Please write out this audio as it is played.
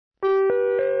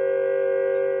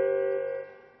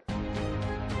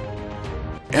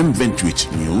M28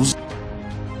 News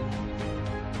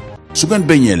su ngeen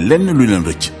bañee lenn lu leen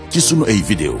rëcc ci sunu ay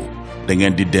vidéo da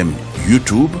ngeen di dem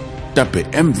YouTube tapé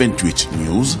M28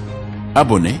 News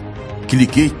abonné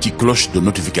cliquer ci cloche de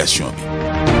notification bi.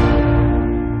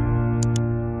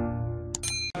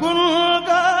 Kun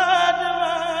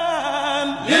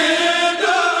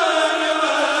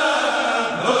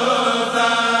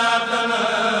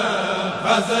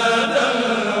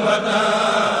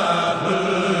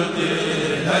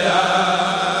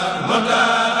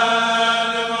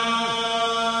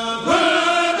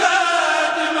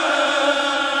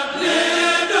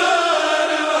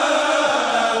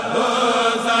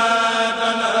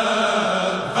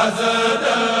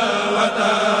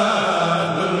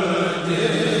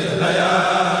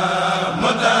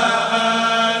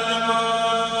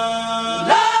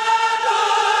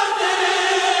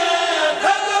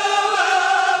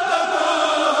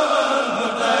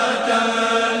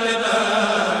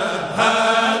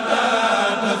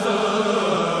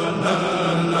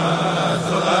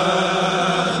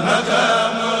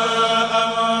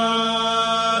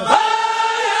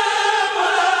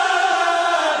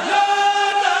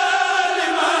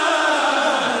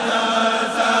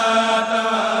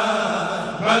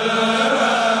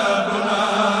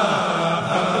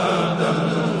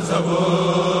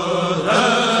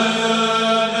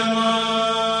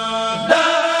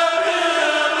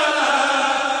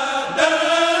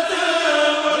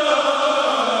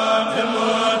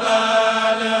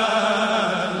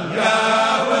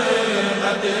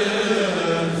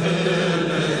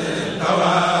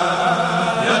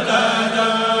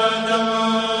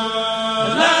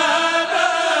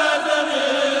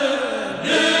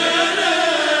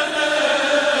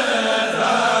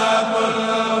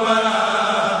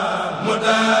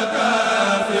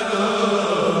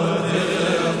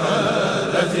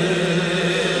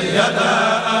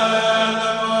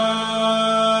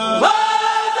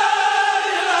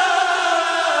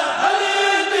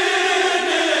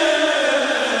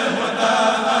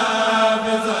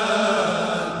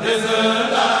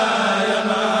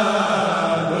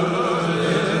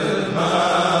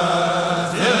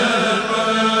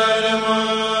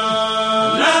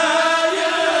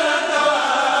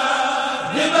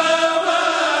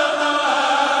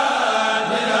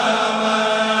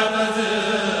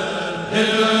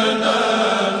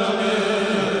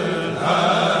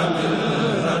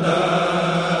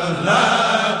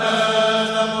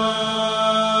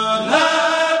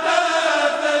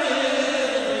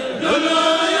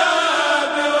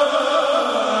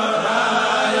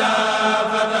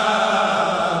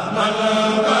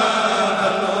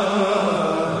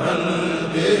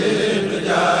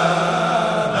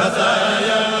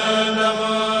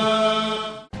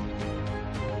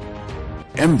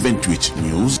M28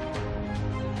 News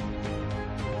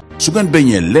su ngeen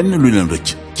bañee lenn lu leen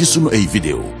rëcc ci sunu ay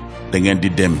vidéo da ngeen di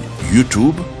dem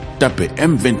YouTube tapé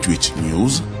M28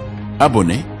 News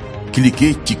abonné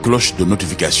cliquer ci cloche de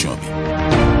notification bi.